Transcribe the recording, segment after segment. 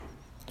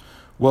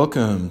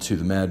Welcome to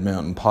the Mad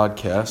Mountain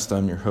Podcast.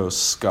 I'm your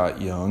host,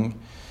 Scott Young.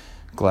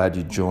 Glad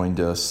you joined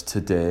us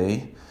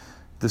today.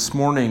 This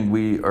morning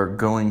we are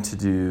going to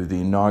do the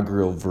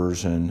inaugural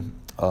version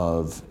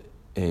of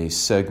a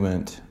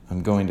segment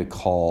I'm going to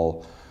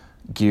call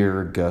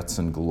Gear, Guts,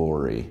 and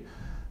Glory.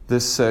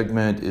 This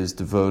segment is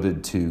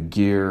devoted to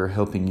gear,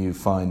 helping you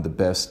find the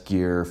best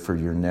gear for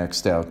your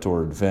next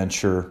outdoor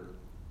adventure.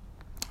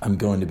 I'm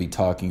going to be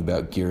talking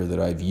about gear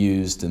that I've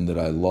used and that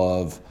I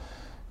love,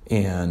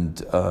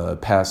 and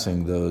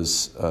passing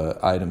those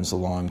items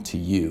along to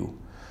you.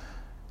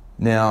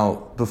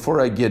 Now, before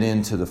I get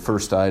into the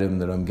first item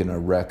that I'm going to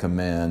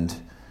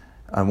recommend,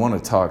 I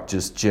want to talk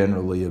just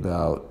generally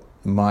about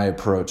my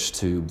approach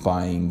to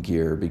buying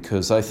gear,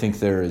 because I think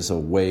there is a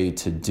way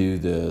to do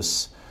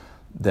this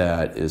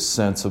that is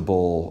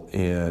sensible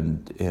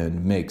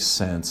and makes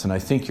sense. And I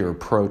think your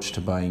approach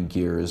to buying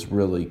gear is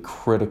really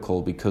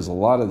critical, because a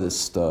lot of this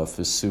stuff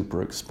is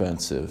super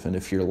expensive. And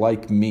if you're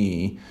like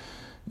me,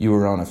 you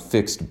are on a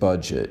fixed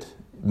budget,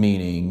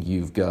 meaning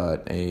you've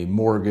got a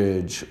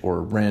mortgage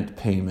or rent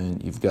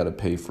payment, you've got to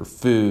pay for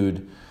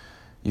food,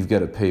 you've got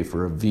to pay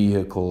for a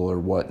vehicle or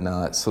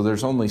whatnot. So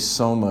there's only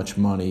so much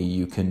money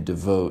you can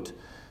devote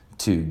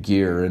to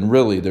gear, and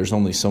really there's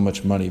only so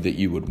much money that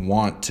you would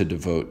want to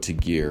devote to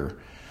gear.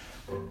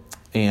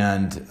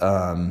 And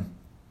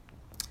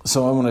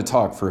so I want to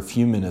talk for a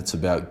few minutes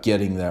about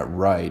getting that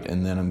right,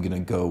 and then I'm going to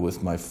go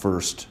with my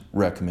first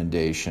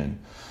recommendation.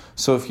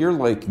 So if you're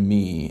like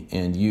me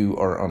and you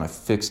are on a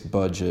fixed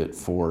budget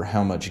for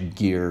how much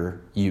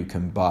gear you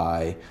can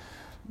buy,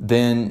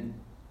 then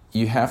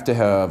you have to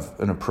have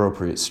an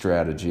appropriate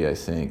strategy, I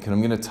think. And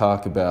I'm going to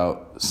talk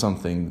about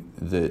something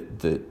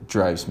that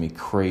drives me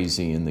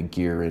crazy in the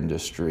gear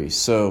industry.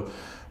 So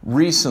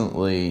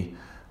recently,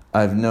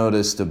 I've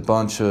noticed a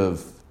bunch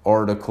of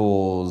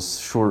articles,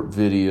 short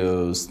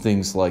videos,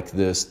 things like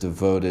this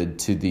devoted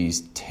to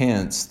these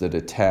tents that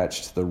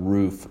attach to the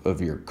roof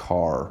of your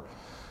car.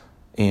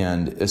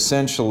 And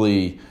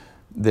essentially,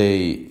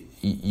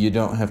 you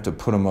don't have to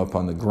put them up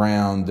on the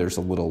ground. There's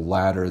a little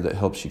ladder that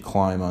helps you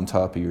climb on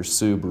top of your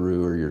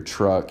Subaru or your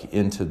truck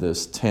into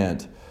this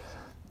tent.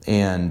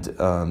 And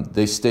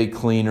they stay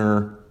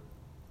cleaner,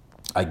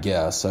 I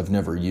guess. I've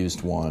never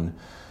used one,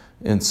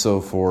 and so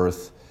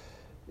forth.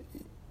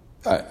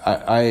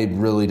 I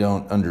really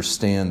don't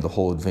understand the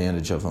whole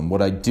advantage of them.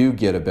 What I do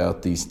get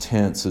about these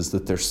tents is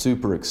that they're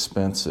super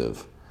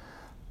expensive.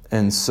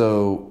 And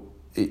so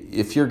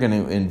if you're going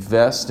to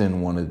invest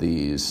in one of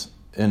these,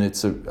 and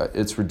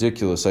it's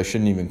ridiculous, I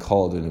shouldn't even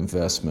call it an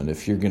investment.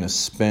 If you're going to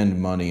spend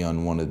money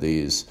on one of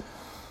these,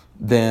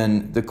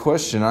 then the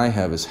question I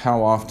have is,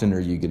 how often are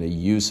you going to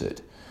use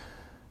it?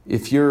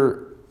 If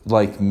you're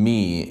like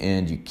me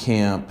and you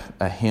camp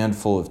a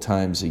handful of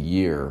times a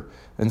year,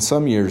 and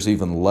some years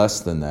even less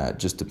than that,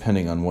 just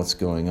depending on what's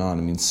going on.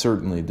 I mean,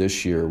 certainly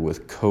this year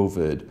with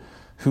COVID,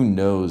 who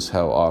knows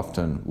how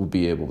often we'll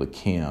be able to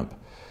camp,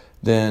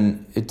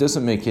 then it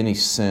doesn't make any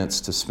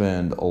sense to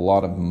spend a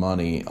lot of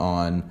money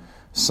on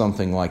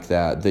something like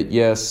that. That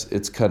yes,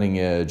 it's cutting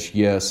edge,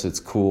 yes, it's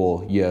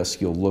cool, yes,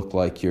 you'll look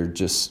like you've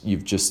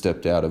just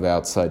stepped out of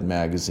Outside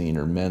Magazine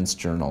or Men's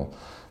Journal,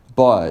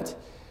 but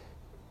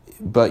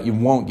you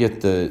won't get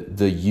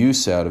the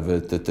use out of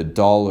it that the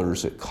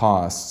dollars it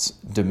costs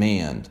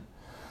demand.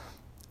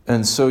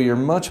 And so you're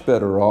much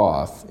better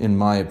off, in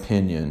my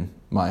opinion,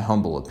 my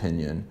humble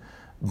opinion,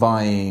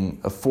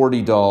 buying a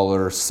 $40,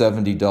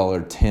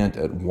 $70 tent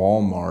at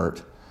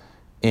Walmart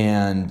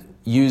and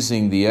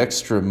using the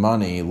extra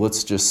money.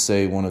 Let's just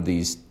say one of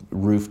these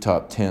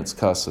rooftop tents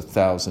costs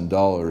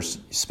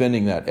 $1,000,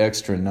 spending that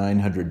extra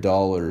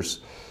 $900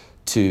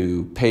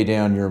 to pay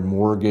down your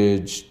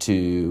mortgage,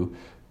 to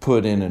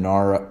put in an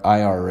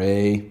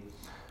IRA,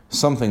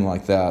 something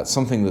like that,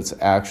 something that's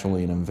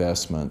actually an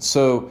investment.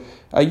 So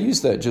I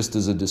use that just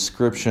as a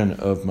description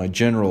of my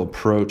general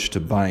approach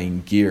to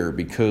buying gear,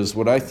 because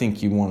what I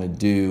think you want to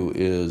do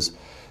is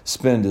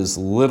spend as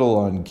little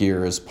on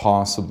gear as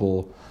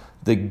possible.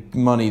 The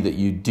money that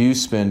you do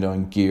spend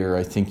on gear,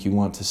 I think you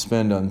want to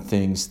spend on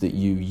things that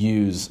you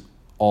use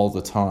all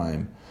the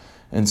time.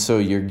 And so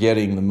you're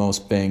getting the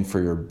most bang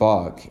for your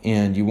buck,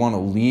 and you want to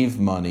leave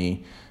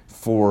money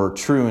for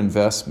true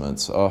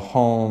investments, a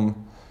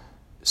home,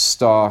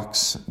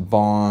 stocks,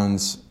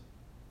 bonds,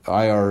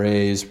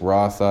 IRAs,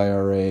 Roth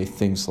IRA,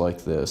 things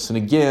like this. And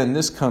again,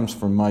 this comes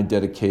from my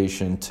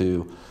dedication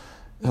to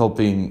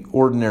helping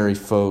ordinary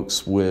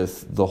folks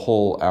with the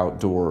whole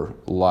outdoor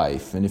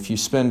life. And if you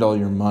spend all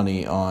your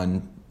money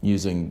on,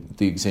 using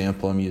the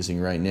example I'm using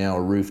right now,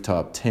 a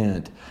rooftop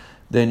tent,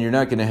 then you're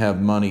not going to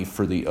have money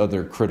for the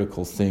other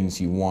critical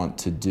things you want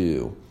to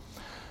do.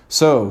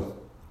 So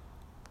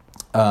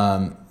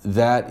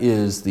that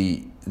is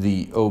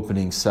the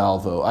opening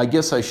salvo. I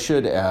guess I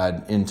should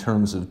add, in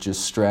terms of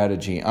just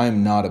strategy,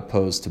 I'm not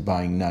opposed to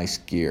buying nice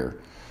gear.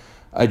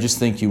 I just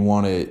think you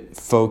want to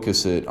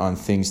focus it on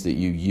things that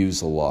you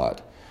use a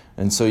lot.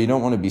 And so you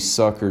don't want to be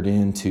suckered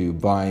into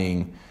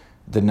buying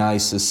the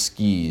nicest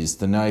skis,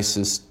 the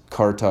nicest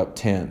car top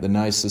tent, the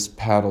nicest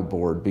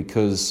paddleboard,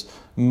 because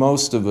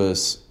most of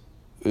us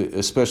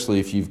especially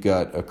if you've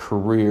got a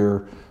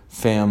career,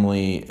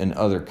 family, and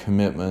other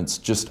commitments,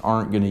 just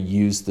aren't going to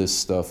use this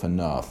stuff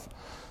enough.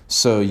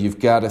 So you've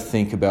got to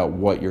think about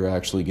what you're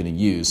actually going to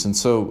use. And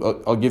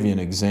so I'll give you an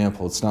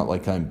example. It's not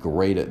like I'm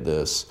great at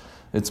this.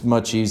 It's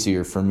much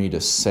easier for me to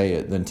say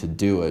it than to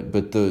do it.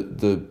 But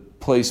the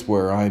place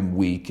where I'm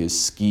weak is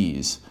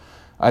skis.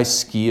 I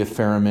ski a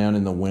fair amount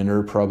in the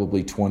winter,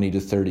 probably 20 to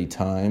 30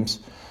 times.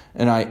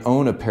 And I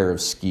own a pair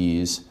of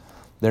skis.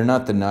 They're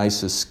not the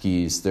nicest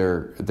skis.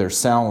 They're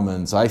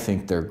Salomons. I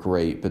think they're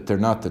great, but they're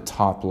not the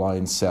top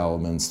line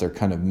Salomons. They're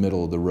kind of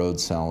middle of the road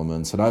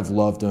Salomons. And I've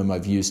loved them.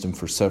 I've used them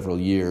for several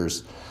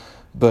years.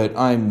 But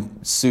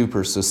I'm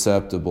super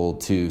susceptible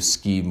to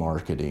ski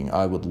marketing.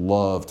 I would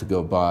love to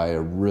go buy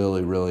a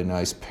really, really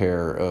nice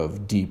pair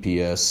of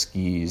DPS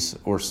skis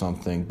or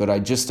something, but I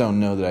just don't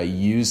know that I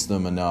use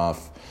them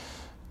enough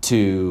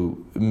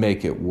to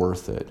make it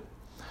worth it.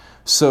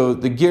 So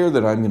the gear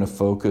that I'm going to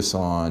focus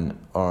on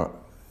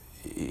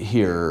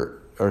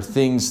here are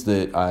things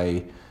that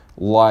I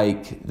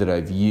like, that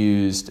I've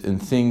used,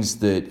 and things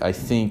that I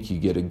think you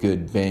get a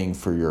good bang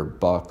for your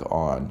buck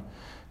on.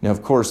 Now,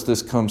 of course,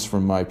 this comes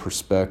from my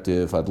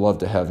perspective. I'd love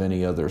to have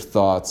any other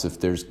thoughts. If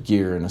there's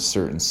gear in a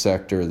certain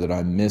sector that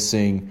I'm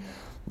missing,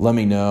 let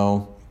me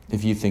know.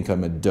 If you think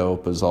I'm a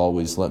dope, as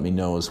always, let me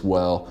know as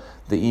well.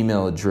 The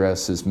email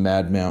address is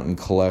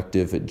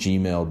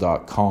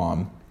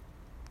madmountaincollective@gmail.com.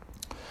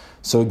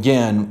 So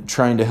again,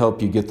 trying to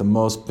help you get the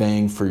most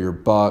bang for your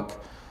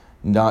buck,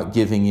 not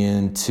giving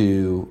in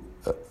to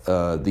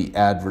the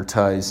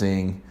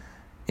advertising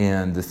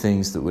and the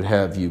things that would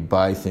have you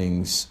buy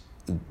things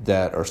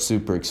that are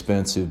super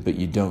expensive, but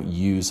you don't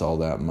use all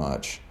that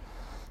much.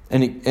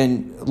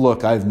 And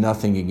look, I have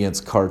nothing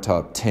against car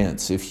top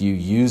tents. If you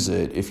use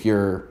it, if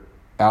you're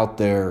out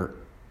there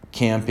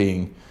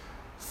camping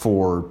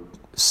for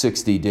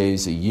 60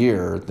 days a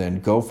year, then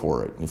go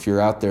for it. If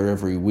you're out there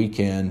every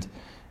weekend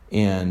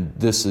and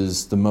this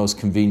is the most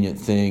convenient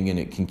thing and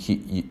it can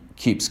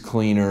keeps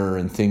cleaner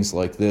and things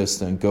like this,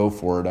 then go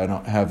for it. I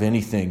don't have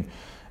anything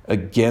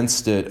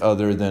against it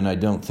other than I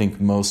don't think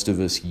most of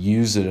us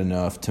use it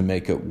enough to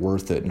make it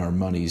worth it, and our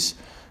money's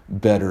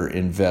better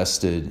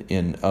invested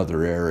in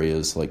other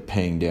areas like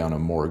paying down a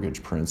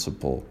mortgage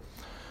principal.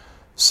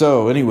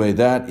 So anyway,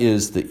 that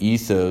is the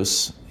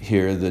ethos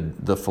here,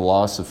 the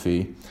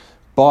philosophy.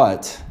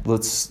 But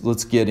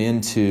let's get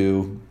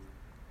into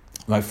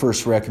my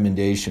first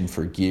recommendation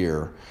for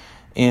gear.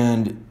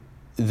 And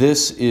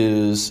this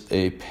is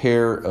a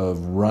pair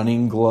of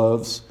running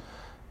gloves.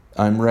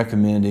 I'm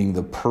recommending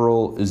the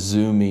Pearl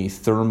Izumi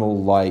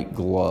Thermal Light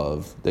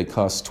Glove. They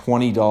cost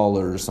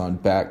 $20 on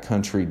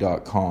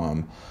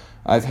backcountry.com.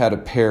 I've had a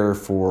pair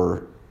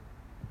for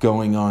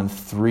going on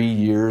 3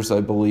 years, I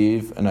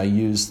believe, and I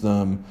use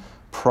them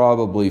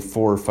probably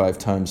 4 or 5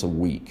 times a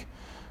week.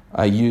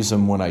 I use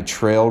them when I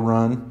trail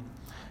run,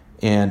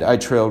 and I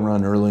trail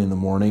run early in the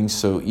morning,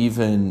 so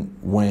even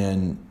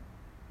when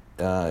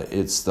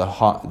it's the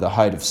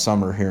height of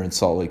summer here in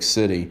Salt Lake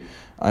City,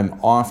 I'm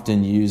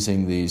often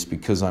using these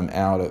because I'm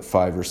out at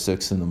 5 or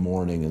 6 in the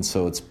morning, and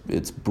so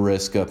it's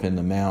brisk up in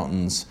the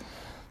mountains.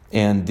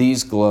 And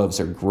these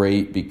gloves are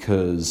great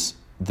because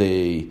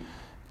they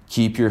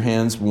keep your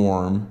hands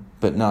warm,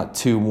 but not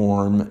too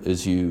warm.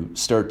 As you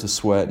start to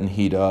sweat and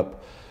heat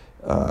up,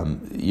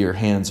 your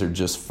hands are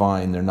just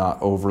fine. They're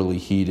not overly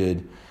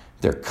heated.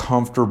 They're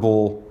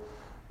comfortable.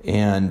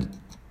 And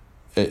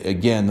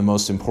again, the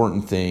most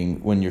important thing,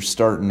 when you're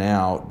starting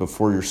out,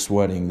 before you're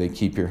sweating, they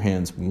keep your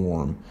hands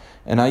warm.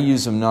 And I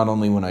use them not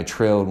only when I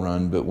trail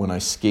run, but when I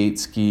skate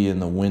ski in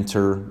the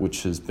winter,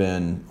 which has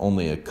been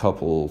only a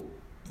couple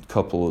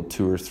of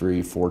 2 or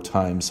 3, 4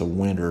 times a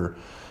winter,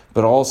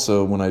 but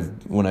also when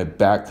I've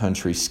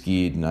backcountry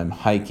skied and I'm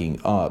hiking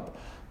up.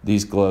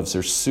 These gloves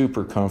are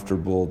super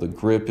comfortable. The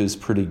grip is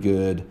pretty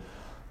good,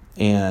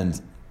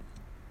 and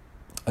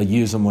I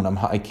use them when I'm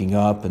hiking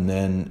up, and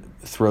then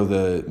throw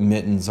the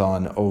mittens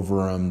on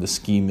over them, the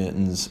ski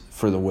mittens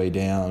for the way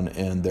down,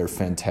 and they're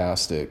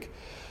fantastic.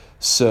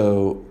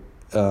 So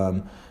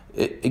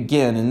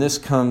again, and this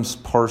comes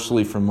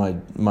partially from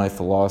my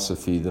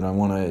philosophy that I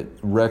want to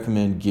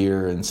recommend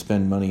gear and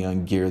spend money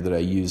on gear that I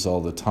use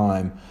all the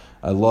time.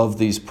 I love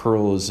these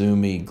Pearl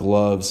Izumi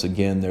gloves.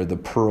 Again, they're the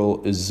Pearl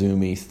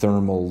Izumi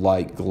Thermal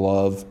Light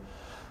Glove.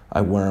 I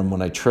wear them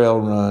when I trail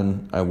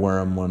run. I wear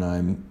them when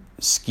I'm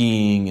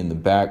skiing in the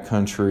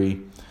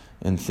backcountry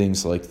and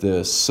things like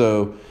this.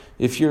 So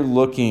if you're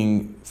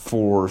looking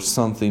for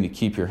something to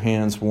keep your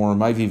hands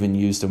warm, I've even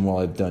used them while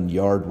I've done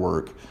yard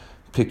work,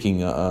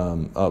 picking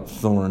up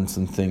thorns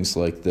and things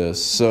like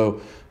this.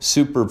 So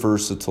super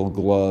versatile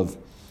glove.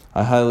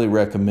 I highly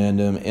recommend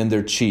them, and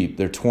they're cheap.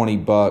 They're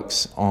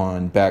 $20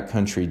 on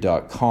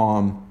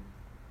backcountry.com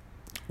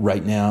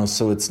right now,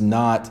 so it's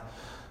not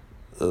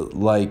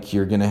like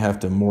you're going to have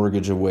to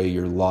mortgage away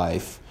your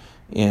life,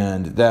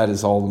 and that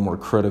is all the more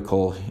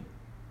critical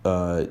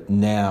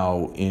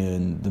now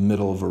in the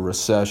middle of a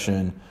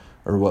recession,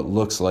 or what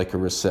looks like a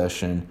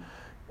recession,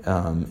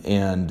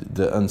 and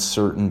the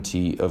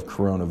uncertainty of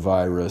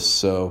coronavirus.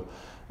 So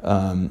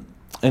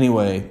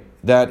anyway,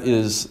 that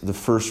is the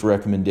first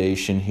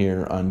recommendation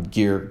here on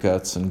Gear,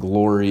 Guts, and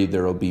Glory.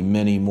 There will be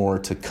many more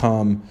to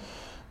come.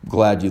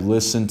 Glad you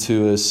listened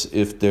to us.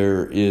 If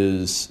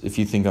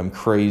you think I'm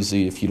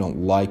crazy, if you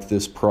don't like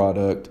this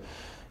product,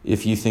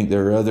 if you think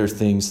there are other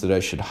things that I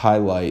should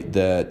highlight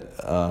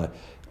that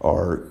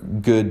are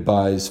good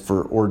buys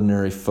for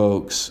ordinary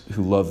folks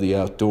who love the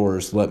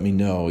outdoors, let me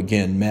know.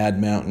 Again,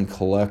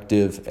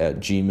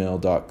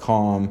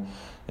 madmountaincollective@gmail.com,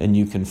 and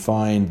you can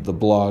find the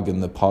blog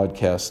and the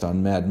podcast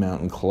on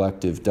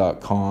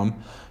madmountaincollective.com.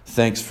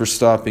 Thanks for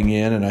stopping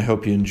in, and I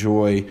hope you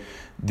enjoy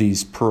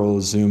these Pearl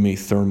Izumi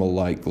thermal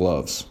light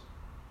gloves.